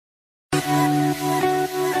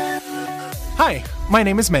Hi, my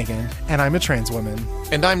name is Meagan, and I'm a trans woman.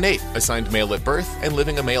 And I'm Nate, assigned male at birth and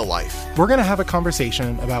living a male life. We're going to have a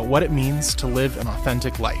conversation about what it means to live an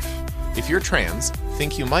authentic life. If you're trans,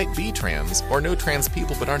 think you might be trans, or know trans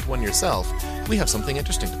people but aren't one yourself, we have something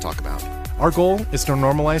interesting to talk about. Our goal is to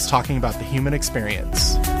normalize talking about the human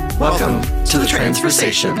experience. Welcome to the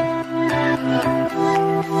Transversation.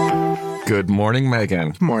 Good morning,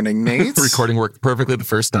 Meagan. Morning, Nate. Recording worked perfectly the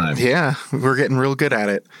first time. Yeah, we're getting real good at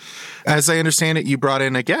it. As I understand it, you brought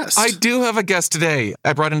in a guest. I do have a guest today.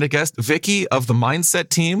 I brought in a guest, Vikki of the Mindset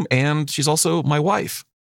team, and she's also my wife.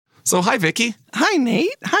 So hi, Vikki. Hi,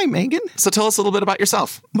 Nate. Hi, Meagan. So tell us a little bit about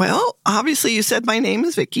yourself. Well, obviously you said my name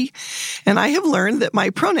is Vikki, and I have learned that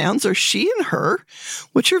my pronouns are she and her,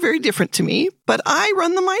 which are very different to me, but I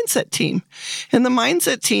run the Mindset team. And the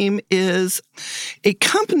Mindset team is a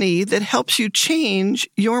company that helps you change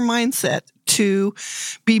your mindset to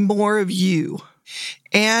be more of you.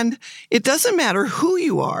 And it doesn't matter who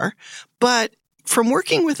you are, but from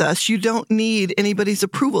working with us, you don't need anybody's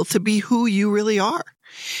approval to be who you really are.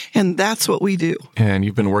 And that's what we do. And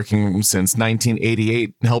you've been working since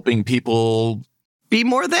 1988, helping people be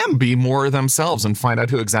more them, be more themselves, and find out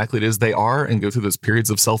who exactly it is they are and go through those periods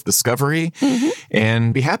of self-discovery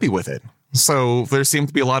and be happy with it. So there seemed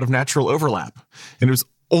to be a lot of natural overlap. And it was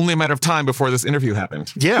only a matter of time before this interview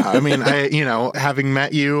happened. Yeah. I mean, having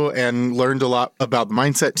met you and learned a lot about the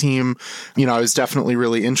Mindset team, I was definitely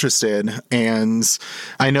really interested. And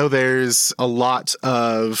I know there's a lot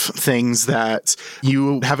of things that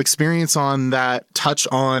you have experience on that touch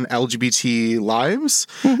on LGBT lives,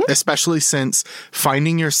 especially since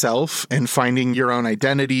finding yourself and finding your own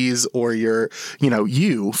identities, or you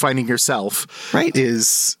finding yourself, right,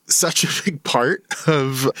 is such a big part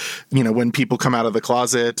of, when people come out of the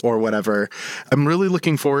closet or whatever. I'm really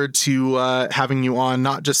looking forward to having you on,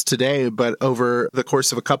 not just today, but over the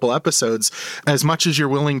course of a couple episodes, as much as you're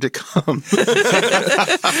willing to come.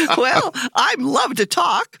 Well, I'd love to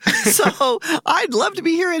talk, so I'd love to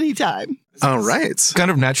be here anytime. All right. It's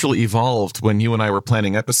kind of naturally evolved when you and I were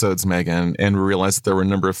planning episodes, Meagan, and we realized that there were a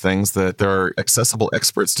number of things that there are accessible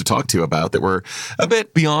experts to talk to about that were a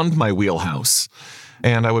bit beyond my wheelhouse.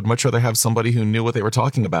 And I would much rather have somebody who knew what they were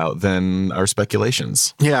talking about than our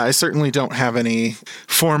speculations. Yeah, I certainly don't have any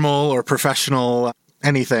formal or professional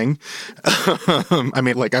anything. I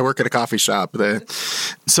work at a coffee shop.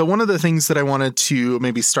 So one of the things that I wanted to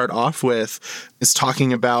maybe start off with is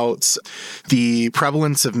talking about the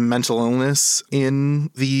prevalence of mental illness in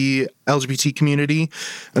the LGBT community.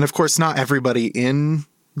 And of course, not everybody in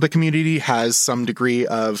the community has some degree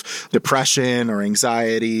of depression or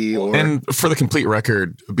anxiety. And for the complete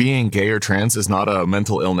record, being gay or trans is not a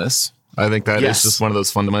mental illness. I think that is just one of those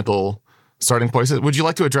fundamental starting points. Would you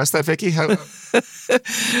like to address that, Vikki?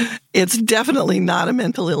 It's definitely not a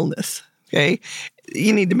mental illness. Okay.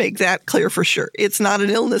 You need to make that clear for sure. It's not an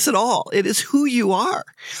illness at all. It is who you are.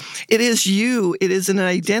 It is you. It is an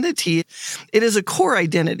identity. It is a core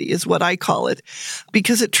identity is what I call it,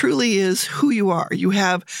 because it truly is who you are. You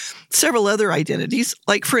have several other identities.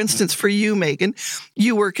 Like, for instance, for you, Meagan,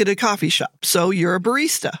 you work at a coffee shop, so you're a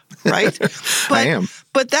barista, right? I am.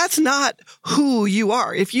 But that's not who you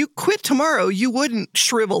are. If you quit tomorrow, you wouldn't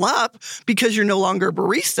shrivel up because you're no longer a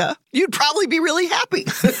barista. You'd probably be really happy.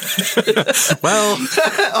 Well,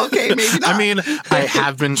 okay, maybe not. I mean, I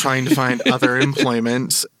have been trying to find other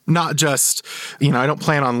employment, not just, I don't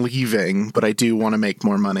plan on leaving, but I do want to make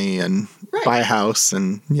more money and buy a house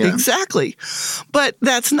and Exactly. But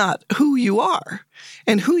that's not who you are.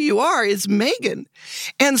 And who you are is Meagan.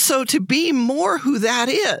 And so to be more who that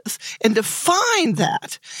is and to find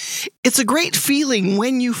that, it's a great feeling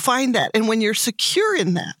when you find that and when you're secure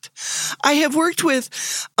in that. I have worked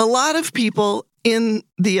with a lot of people in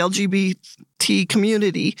the LGBT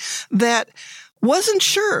community that wasn't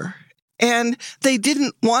sure. And they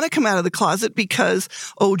didn't want to come out of the closet because,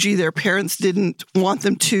 their parents didn't want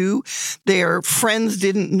them to. Their friends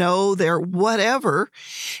didn't know, their whatever.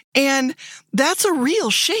 And that's a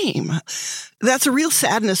real shame. That's a real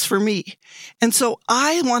sadness for me. And so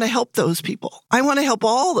I want to help those people. I want to help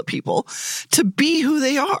all the people to be who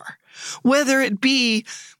they are, whether it be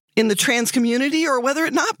in the trans community or whether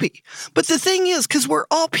it not be. But the thing is, because we're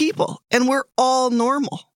all people and we're all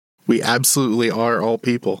normal. We absolutely are all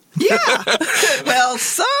people. Yeah. Well,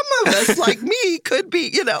 some of us, like me, could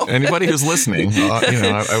be, Anybody who's listening,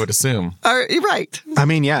 I would assume. Right. I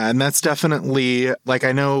mean, yeah, and that's definitely,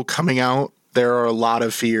 I know coming out, there are a lot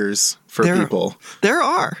of fears for people. There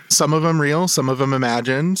are. Some of them real, some of them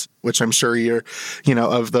imagined, which I'm sure you're,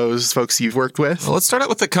 of those folks you've worked with. Well, let's start out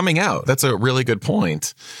with the coming out. That's a really good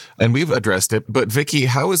point. And we've addressed it. But Vikki,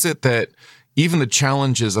 how is it that even the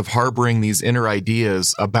challenges of harboring these inner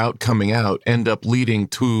ideas about coming out end up leading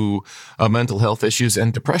to mental health issues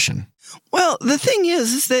and depression. Well, the thing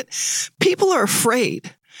is that people are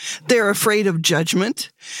afraid. They're afraid of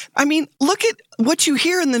judgment. I mean, look at what you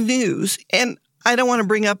hear in the news, and I don't want to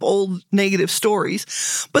bring up old negative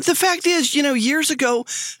stories, but the fact is, years ago,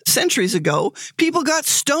 centuries ago, people got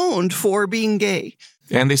stoned for being gay.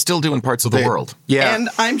 And they still do in parts of the world. Yeah. And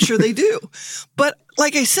I'm sure they do. But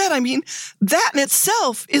like I said, I mean, that in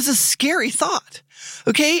itself is a scary thought.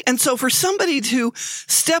 Okay. And so for somebody to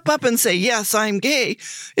step up and say, yes, I'm gay,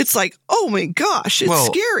 it's like, oh my gosh, it's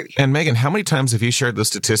scary. And Meagan, how many times have you shared those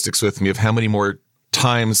statistics with me of how many more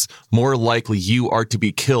times more likely you are to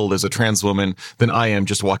be killed as a trans woman than I am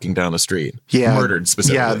just walking down the street? Yeah. Murdered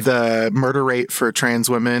specifically. Yeah, the murder rate for trans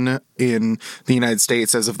women in the United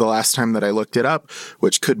States, as of the last time that I looked it up,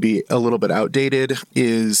 which could be a little bit outdated,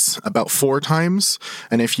 is about 4 times.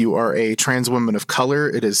 And if you are a trans woman of color,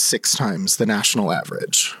 it is 6 times the national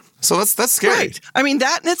average. So that's scary. Right. I mean,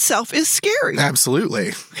 that in itself is scary. Absolutely.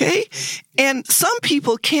 Okay. And some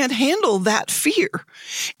people can't handle that fear.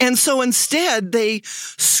 And so instead they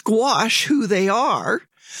squash who they are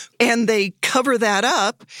and they cover that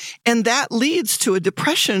up. And that leads to a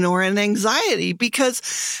depression or an anxiety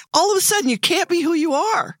because all of a sudden you can't be who you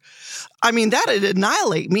are. I mean, that'd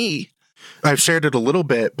annihilate me. I've shared it a little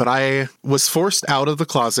bit, but I was forced out of the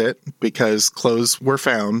closet because clothes were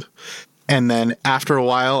found. And then after a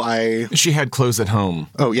while, She had clothes at home.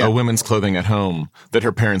 Oh, yeah. Women's clothing at home that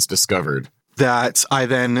her parents discovered. that I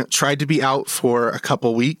then tried to be out for a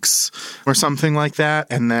couple weeks or something like that.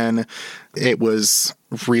 And then it was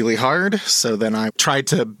really hard. So then I tried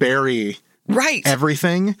to bury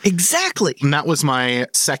everything. Exactly. And that was my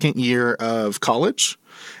second year of college.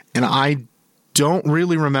 And I don't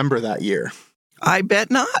really remember that year. I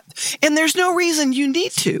bet not. And there's no reason you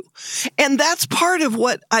need to. And that's part of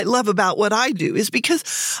what I love about what I do is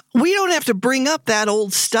because we don't have to bring up that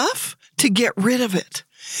old stuff to get rid of it.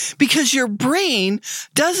 Because your brain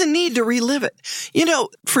doesn't need to relive it. You know,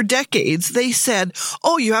 for decades, they said,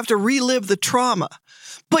 oh, you have to relive the trauma.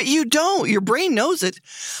 But you don't. Your brain knows it.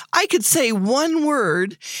 I could say one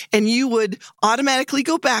word and you would automatically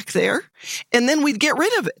go back there and then we'd get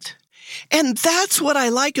rid of it. And that's what I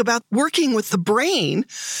like about working with the brain,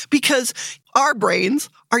 because our brains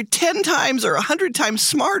are 10 times or 100 times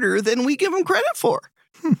smarter than we give them credit for.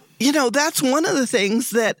 You know, that's one of the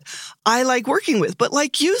things that I like working with. But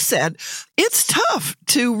like you said, it's tough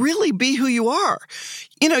to really be who you are.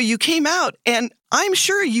 You know, you came out and I'm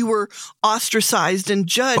sure you were ostracized and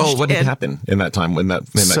judged. Oh, what did happen in that time, in that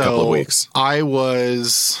couple of weeks? I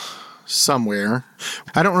was somewhere.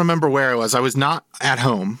 I don't remember where I was. I was not at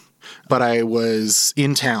home, but I was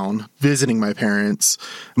in town visiting my parents.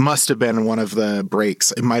 Must have been one of the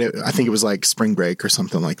breaks. It might have, I think it was like spring break or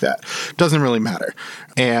something like that. Doesn't really matter.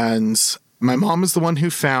 And my mom was the one who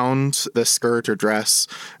found the skirt or dress,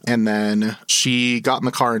 and then she got in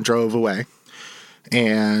the car and drove away.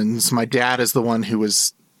 And my dad is the one who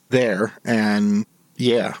was there, and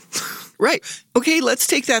yeah. Right. Okay, let's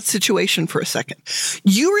take that situation for a second.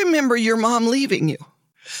 You remember your mom leaving you.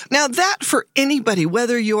 Now that for anybody,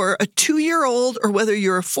 whether you're a 2-year-old or whether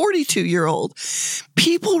you're a 42-year-old,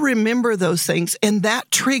 people remember those things and that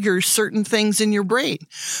triggers certain things in your brain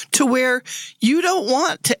to where you don't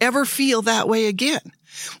want to ever feel that way again.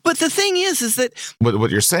 But the thing is that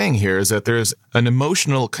what you're saying here is that there's an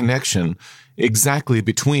emotional connection exactly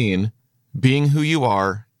between being who you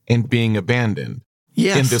are and being abandoned.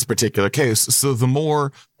 Yes. In this particular case. So the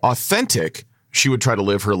more authentic she would try to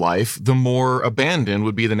live her life, the more abandoned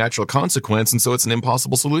would be the natural consequence. And so it's an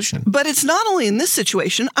impossible solution. But it's not only in this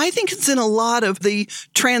situation. I think it's in a lot of the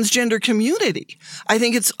transgender community. I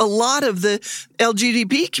think it's a lot of the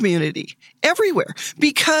LGBT community everywhere,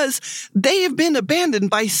 because they have been abandoned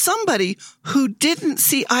by somebody who didn't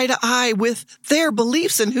see eye to eye with their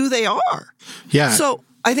beliefs and who they are. Yeah. So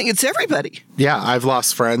I think it's everybody. Yeah, I've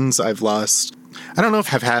lost friends. I don't know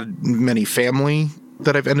if I've had many family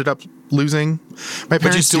that I've ended up losing. My parents.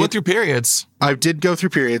 But you still went through periods. I did go through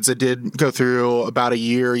periods. I did go through about a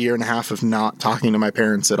year and a half of not talking to my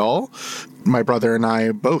parents at all. My brother and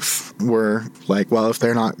I both were like, well, if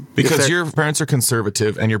they're not... Because your parents are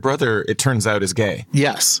conservative and your brother, it turns out, is gay.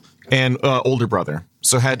 Yes. And older brother.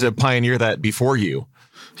 So had to pioneer that before you.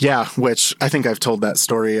 Yeah, which I think I've told that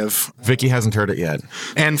story of. Vikki hasn't heard it yet.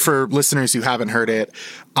 And for listeners who haven't heard it,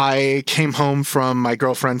 I came home from my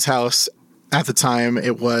girlfriend's house. At the time,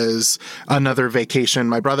 it was another vacation.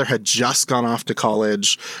 My brother had just gone off to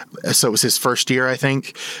college, so it was his first year, I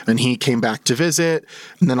think, and he came back to visit.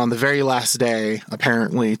 And then on the very last day,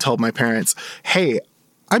 apparently told my parents, hey,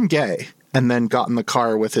 I'm gay. and then got in the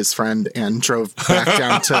car with his friend and drove back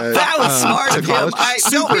down to That was smart to of college. him.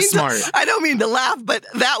 Super smart. I don't mean to laugh, but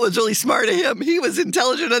that was really smart of him. He was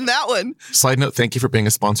intelligent on that one. Side note, thank you for being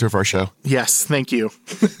a sponsor of our show. Yes, thank you.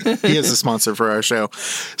 He is a sponsor for our show.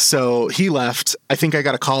 So he left. I think I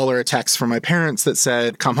got a call or a text from my parents that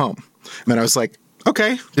said, come home. And I was like,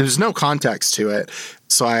 okay. There's no context to it.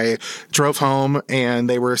 So I drove home and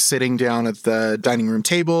they were sitting down at the dining room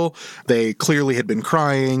table. They clearly had been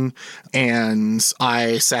crying. And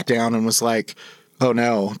I sat down and was like, oh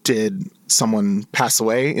no, did someone pass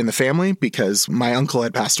away in the family? Because my uncle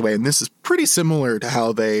had passed away. And this is pretty similar to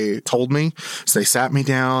how they told me. So they sat me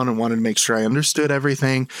down and wanted to make sure I understood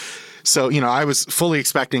everything. So, I was fully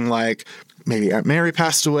expecting like, maybe Aunt Mary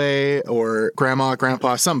passed away or grandma,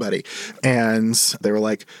 grandpa, somebody. And they were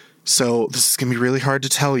like, so this is going to be really hard to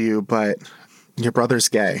tell you, but your brother's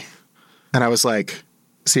gay. And I was like,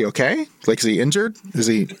 is he okay? Like, is he injured? Is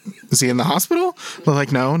he in the hospital? They're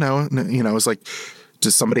like, no. I was like,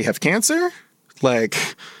 does somebody have cancer? Like,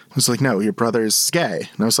 I was like, no, your brother's gay.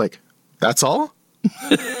 And I was like, that's all?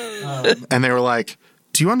 And they were like,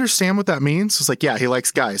 do you understand what that means? I was like, yeah, he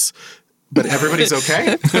likes guys. But everybody's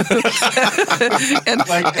okay?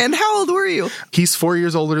 And how old were you? He's 4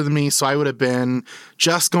 years older than me, so I would have been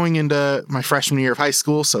just going into my freshman year of high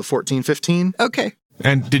school, so 14, 15. Okay.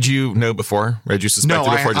 And did you know before? Or did you suspect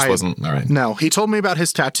it before? It just wasn't? All right. No, he told me about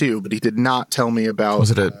his tattoo, but he did not tell me about...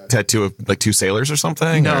 Was it a tattoo of like two sailors or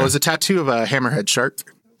something? No, or? it was a tattoo of a hammerhead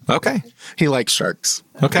shark. Okay. He likes sharks.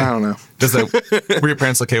 Okay. I don't know. Were your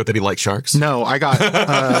parents okay with that he liked sharks? No, I got...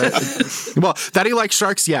 well, that he likes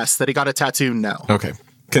sharks, yes. That he got a tattoo, no. Okay.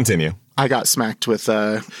 Continue. I got smacked with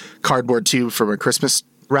a cardboard tube from a Christmas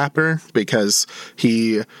wrapper because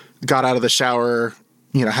he got out of the shower,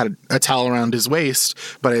 had a towel around his waist,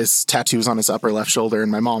 but his tattoo was on his upper left shoulder,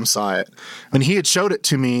 and my mom saw it. And he had showed it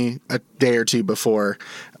to me a day or two before,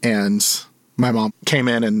 and my mom came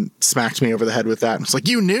in and smacked me over the head with that and was like,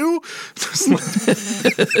 you knew?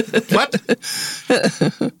 What?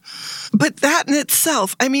 But that in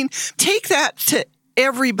itself, take that to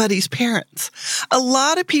everybody's parents. A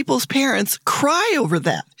lot of people's parents cry over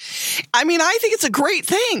that. I think it's a great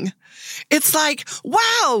thing. It's like,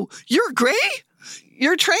 wow, you're gay?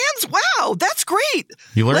 You're trans? Wow, that's great.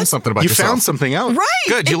 You learned something about yourself. You found something out. Right.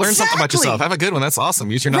 Good. You learned something about yourself. Have a good one. That's awesome.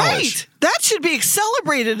 Use your knowledge. Right. That should be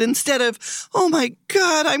celebrated instead of, oh my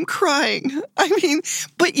God, I'm crying.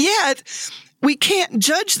 But yet we can't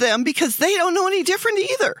judge them because they don't know any different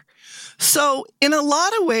either. So in a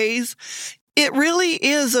lot of ways, it really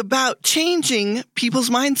is about changing people's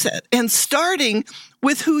mindset and starting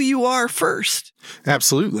with who you are first.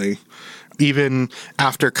 Absolutely. Even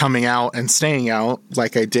after coming out and staying out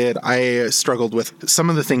like I did, I struggled with some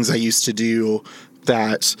of the things I used to do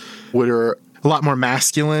that were a lot more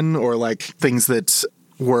masculine or like things that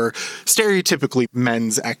were stereotypically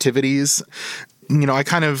men's activities. I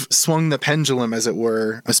kind of swung the pendulum, as it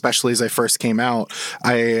were, especially as I first came out.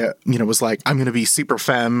 I, was like, I'm going to be super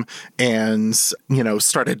femme and,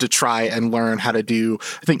 started to try and learn how to do,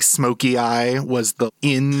 I think smoky eye was the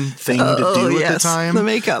in thing to do at the time. The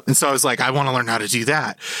makeup. And so I was like, I want to learn how to do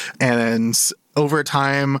that. And over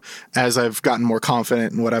time, as I've gotten more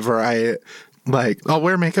confident and whatever, I'll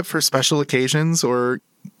wear makeup for special occasions or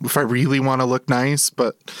if I really want to look nice,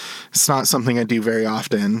 but it's not something I do very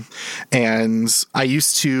often. And I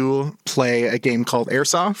used to play a game called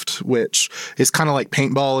Airsoft, which is kind of like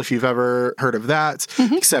paintball, if you've ever heard of that,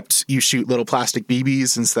 except you shoot little plastic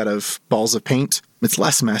BBs instead of balls of paint. It's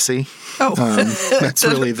less messy. Oh. That's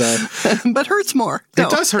really But hurts more.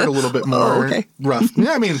 It does hurt a little bit more rough.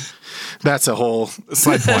 Yeah, that's a whole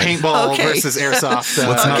side point. Paintball versus airsoft.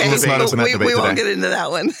 Let's not open that debate we won't today. get into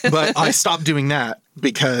that one. But I stopped doing that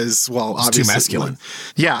because, obviously, too masculine.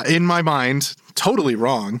 Yeah, in my mind, totally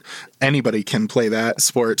wrong. Anybody can play that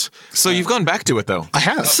sport. So you've gone back to it, though. I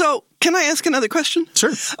have. So can I ask another question?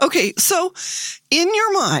 Sure. Okay, so in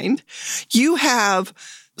your mind, you have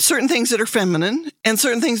certain things that are feminine and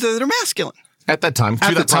certain things that are masculine. At that time,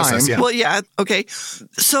 through that process, yeah. Well, yeah, okay.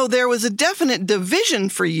 So there was a definite division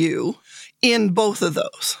for you in both of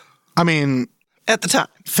those. At the time.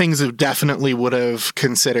 Things that definitely would have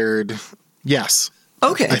considered yes.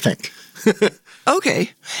 Okay. I think.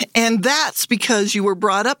 Okay. And that's because you were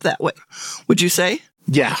brought up that way, would you say?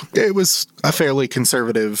 Yeah, it was a fairly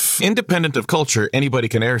conservative. Independent of culture, anybody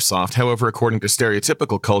can airsoft. However, according to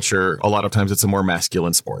stereotypical culture, a lot of times it's a more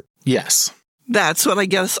masculine sport. Yes. That's what I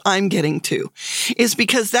guess I'm getting to, is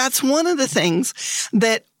because that's one of the things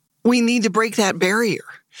that we need to break that barrier.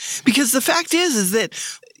 Because the fact is that,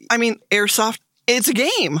 airsoft, it's a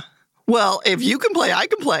game. Well, if you can play, I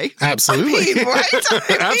can play. Absolutely. I mean,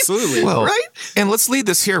 right? Absolutely. Well, right? and let's lead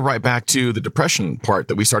this here right back to the depression part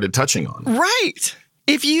that we started touching on. Right.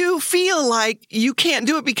 If you feel like you can't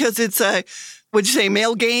do it because it's a, would you say,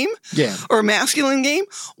 male game? Yeah. Or a masculine game?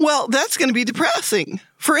 Well, that's going to be depressing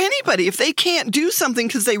for anybody. If they can't do something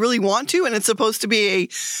because they really want to and it's supposed to be a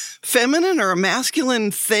feminine or a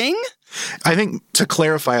masculine thing. I think to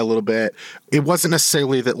clarify a little bit, it wasn't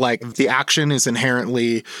necessarily that like the action is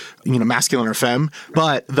inherently, masculine or femme,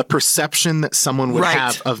 but the perception that someone would Right.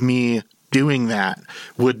 have of me doing that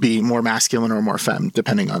would be more masculine or more femme,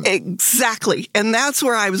 depending on Exactly. And that's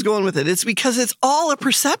where I was going with it. It's because it's all a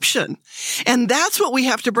perception. And that's what we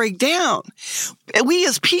have to break down. We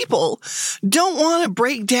as people don't want to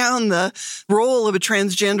break down the role of a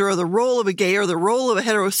transgender or the role of a gay or the role of a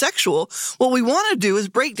heterosexual. What we want to do is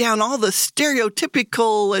break down all the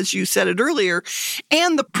stereotypical, as you said it earlier,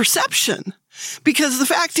 and the perception. Because the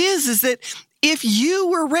fact is that if you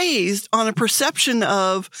were raised on a perception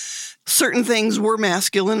of certain things were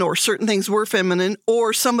masculine or certain things were feminine,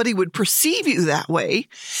 or somebody would perceive you that way,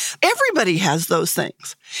 everybody has those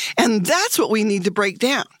things. And that's what we need to break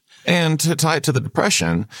down. And to tie it to the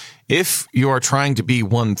depression, if you are trying to be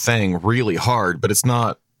one thing really hard, but it's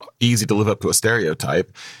not easy to live up to a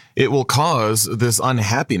stereotype, it will cause this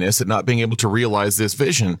unhappiness at not being able to realize this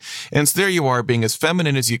vision. And so there you are being as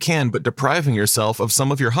feminine as you can, but depriving yourself of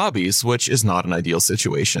some of your hobbies, which is not an ideal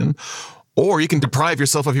situation. Or you can deprive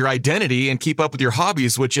yourself of your identity and keep up with your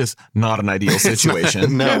hobbies, which is not an ideal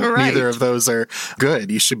situation. No, Right. neither of those are good.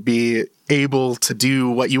 You should be able to do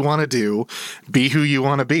what you want to do, be who you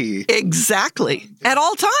want to be. Exactly. At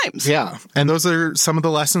all times. Yeah. And those are some of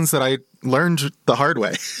the lessons that I learned the hard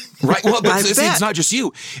way. Right. Well, but I it's bet. not just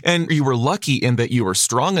you. And you were lucky in that you were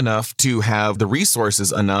strong enough to have the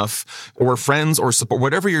resources enough or friends or support,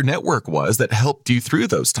 whatever your network was that helped you through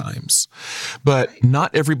those times. But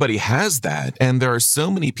not everybody has that. And there are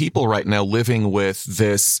so many people right now living with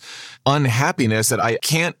this unhappiness that I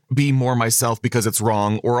can't be more myself because it's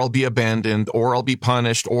wrong, or I'll be abandoned, or I'll be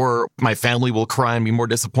punished, or my family will cry and be more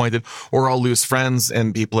disappointed, or I'll lose friends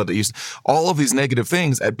and people that use all of these negative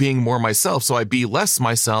things at being more myself. So I be less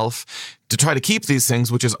myself to try to keep these things,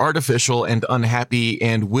 which is artificial and unhappy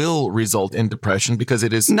and will result in depression because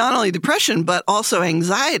it is Not only depression, but also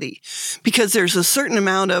anxiety, because there's a certain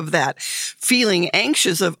amount of that feeling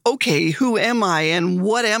anxious of, okay, who am I and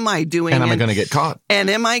what am I doing? and am I going to get caught? And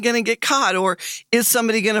am I going to get caught, or is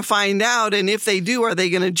somebody going to find out? And if they do, are they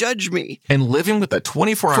going to judge me? And living with that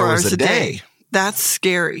 24 4 hours a day. That's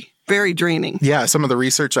scary. Very draining. Yeah. Some of the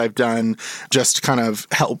research I've done just kind of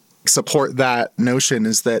help support that notion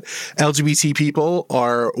is that LGBT people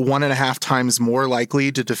are 1.5 times more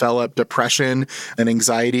likely to develop depression and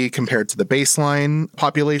anxiety compared to the baseline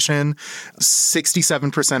population.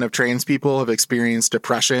 67% of trans people have experienced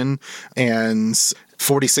depression, and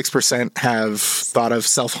 46% have thought of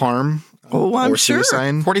self-harm Oh, I'm or sure.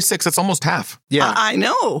 suicide. 46, that's almost half. Yeah. I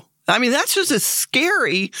know. I mean, that's just a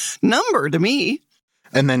scary number to me.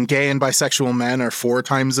 And then gay and bisexual men are 4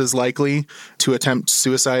 times as likely to attempt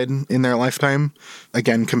suicide in their lifetime,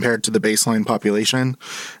 again, compared to the baseline population.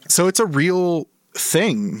 So it's a real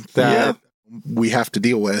thing that we have to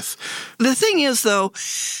deal with. The thing is, though,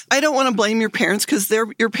 I don't want to blame your parents because they're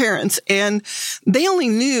your parents and they only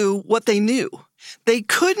knew what they knew. They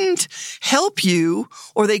couldn't help you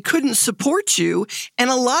or they couldn't support you. And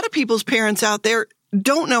a lot of people's parents out there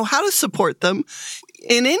don't know how to support them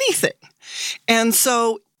in anything. And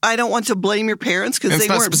so I don't want to blame your parents because And they it's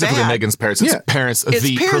not weren't specifically bad. Megan's parents. It's Yeah. parents, It's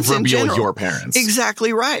the parents in proverbial general. your parents.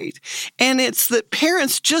 Exactly right. And it's that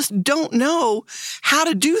parents just don't know how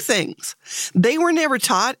to do things. They were never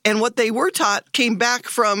taught, and what they were taught came back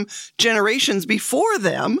from generations before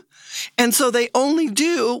them. And so they only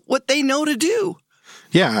do what they know to do.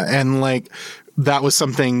 Yeah. And like, that was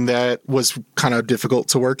something that was kind of difficult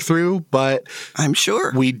to work through, but I'm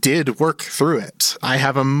sure. we did work through it. I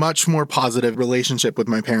have a much more positive relationship with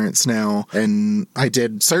my parents now. And I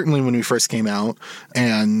did certainly when we first came out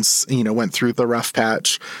and, went through the rough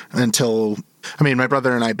patch until, my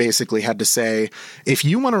brother and I basically had to say, if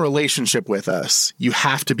you want a relationship with us, you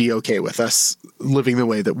have to be okay with us living the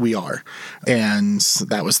way that we are. And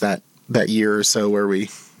that was that year or so where we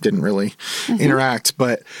didn't really interact.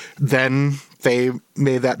 But then they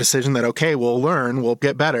made that decision that, okay, we'll learn, we'll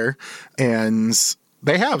get better. And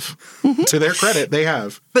they have. To their credit, they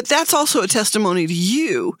have. But that's also a testimony to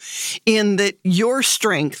you in that your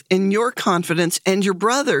strength and your confidence and your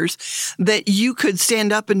brothers, that you could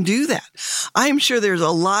stand up and do that. I'm sure there's a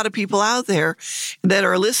lot of people out there that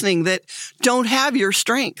are listening that don't have your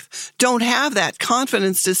strength, don't have that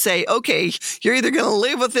confidence to say, okay, you're either going to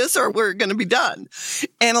live with this or we're going to be done.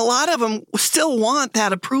 And a lot of them still want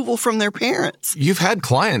that approval from their parents. You've had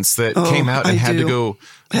clients that came out and had to go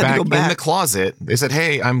back in the closet. They said,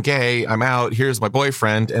 hey, I'm gay. I'm out. Here's my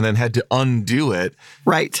boyfriend. And then had to undo it.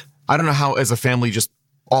 Right. I don't know how, as a family, just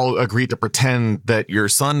all agreed to pretend that your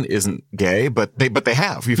son isn't gay, but they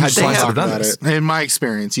have. You've had clients that have done this. In my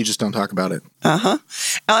experience, you just don't talk about it.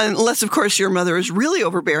 Unless, of course, your mother is really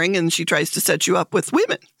overbearing and she tries to set you up with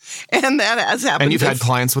women. And that has happened. And you've had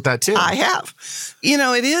clients with that too. I have.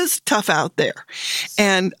 It is tough out there.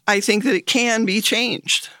 And I think that it can be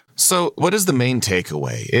changed. So what is the main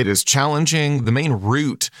takeaway? It is challenging. The main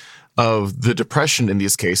root of the depression in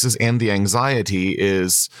these cases and the anxiety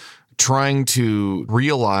is trying to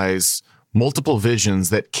realize multiple visions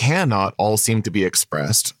that cannot all seem to be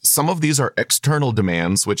expressed. Some of these are external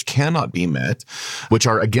demands which cannot be met, which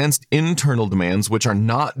are against internal demands which are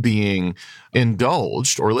not being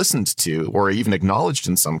indulged or listened to or even acknowledged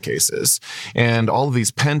in some cases. And all of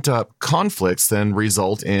these pent-up conflicts then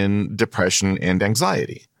result in depression and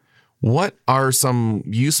anxiety. What are some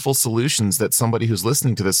useful solutions that somebody who's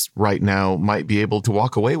listening to this right now might be able to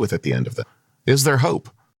walk away with at the end of it? Is there hope?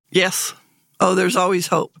 Yes. Oh, there's always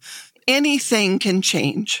hope. Anything can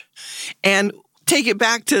change. And take it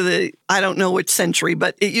back to I don't know which century,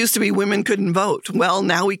 but it used to be women couldn't vote. Well,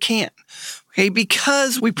 now we can. Okay,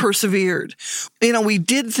 because we persevered. We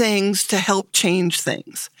did things to help change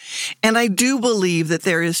things. And I do believe that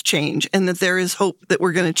there is change and that there is hope that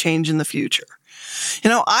we're going to change in the future.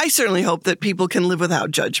 I certainly hope that people can live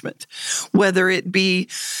without judgment, whether it be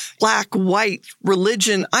black, white,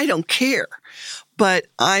 religion, I don't care. But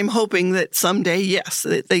I'm hoping that someday, yes,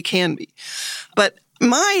 that they can be. But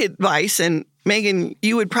my advice, and Meagan,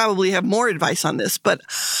 you would probably have more advice on this, but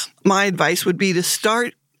my advice would be to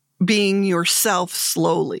start being yourself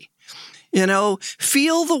slowly.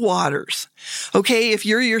 Feel the waters. Okay, if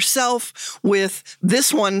you're yourself with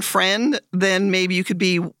this one friend, then maybe you could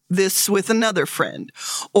be this with another friend.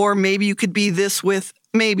 Or maybe you could be this with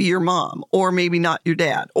maybe your mom, or maybe not your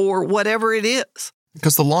dad, or whatever it is.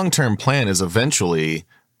 Because the long-term plan is eventually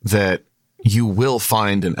that you will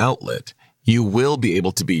find an outlet. You will be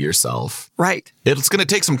able to be yourself. Right. It's going to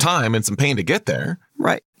take some time and some pain to get there.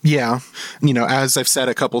 Right. Yeah. As I've said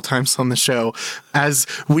a couple times on the show, as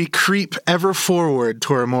we creep ever forward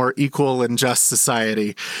toward a more equal and just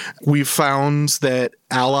society, we've found that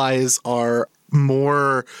allies are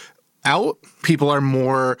more out. People are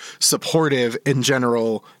more supportive in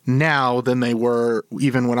general now than they were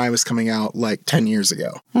even when I was coming out like 10 years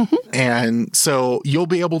ago. And so you'll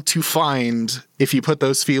be able to find, if you put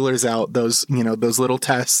those feelers out, those little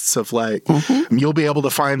tests of you'll be able to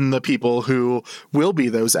find the people who will be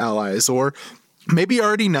those allies, or maybe you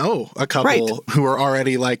already know a couple who are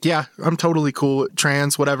already yeah, I'm totally cool with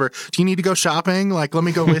trans, whatever. Do you need to go shopping? Let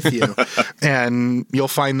me go with you. And you'll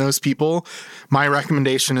find those people. My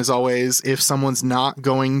recommendation is always, if someone's not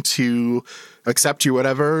going to accept you,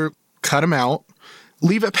 whatever, cut them out.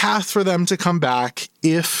 Leave a path for them to come back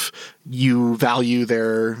if you value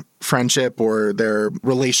their friendship or their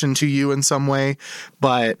relation to you in some way.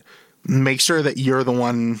 But make sure that you're the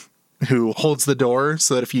one who holds the door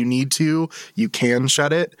so that if you need to, you can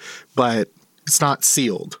shut it, but it's not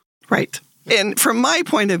sealed. Right. And from my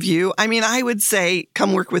point of view, I would say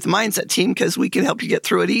come work with Mindset Team because we can help you get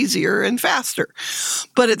through it easier and faster.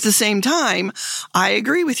 But at the same time, I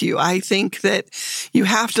agree with you. I think that you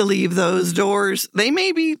have to leave those doors. They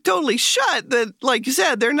may be totally shut, that, like you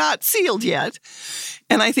said, they're not sealed yet.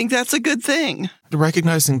 And I think that's a good thing.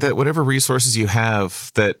 Recognizing that whatever resources you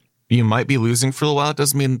have that you might be losing for a while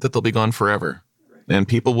doesn't mean that they'll be gone forever. And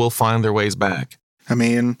people will find their ways back.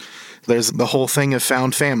 There's the whole thing of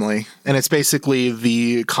found family. And it's basically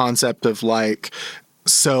the concept of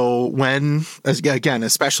so when, again,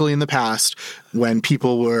 especially in the past, when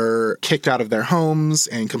people were kicked out of their homes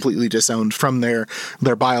and completely disowned from their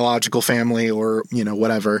biological family or,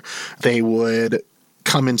 whatever, they would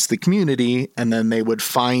come into the community and then they would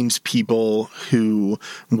find people who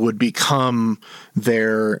would become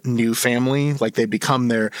their new family. They'd become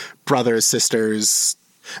their brothers, sisters.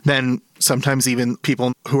 Then sometimes even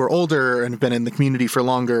people who are older and have been in the community for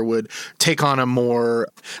longer would take on a more,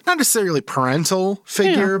 not necessarily parental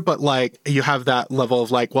figure, but you have that level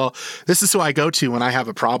of well, this is who I go to when I have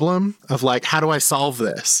a problem of how do I solve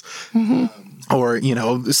this? or,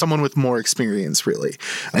 someone with more experience, really.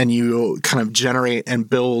 And you kind of generate and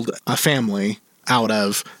build a family out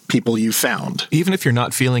of people you found. Even if you're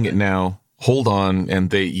not feeling it now, hold on,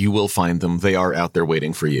 and you will find them. They are out there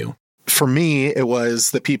waiting for you. For me, it was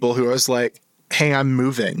the people who I was like, hey, I'm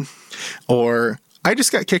moving, or I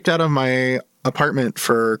just got kicked out of my apartment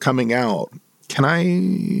for coming out. Can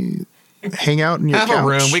I hang out in your couch? Have a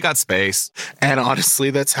room. We got space. And honestly,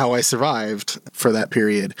 that's how I survived for that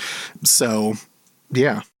period. So,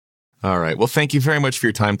 yeah. All right. Well, thank you very much for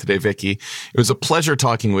your time today, Vikki. It was a pleasure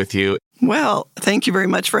talking with you. Well, thank you very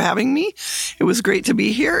much for having me. It was great to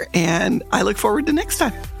be here, and I look forward to next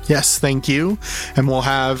time. Yes, thank you. And we'll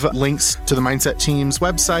have links to the Mindset Team's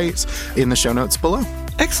websites in the show notes below.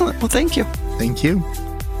 Excellent. Well, thank you. Thank you.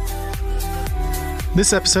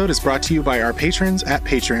 This episode is brought to you by our patrons at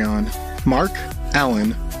Patreon: Mark,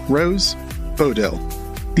 Alan, Rose, Bodil.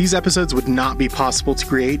 These episodes would not be possible to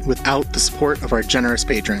create without the support of our generous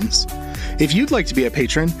patrons. If you'd like to be a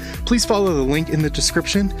patron, please follow the link in the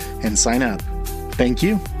description and sign up. Thank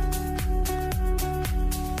you.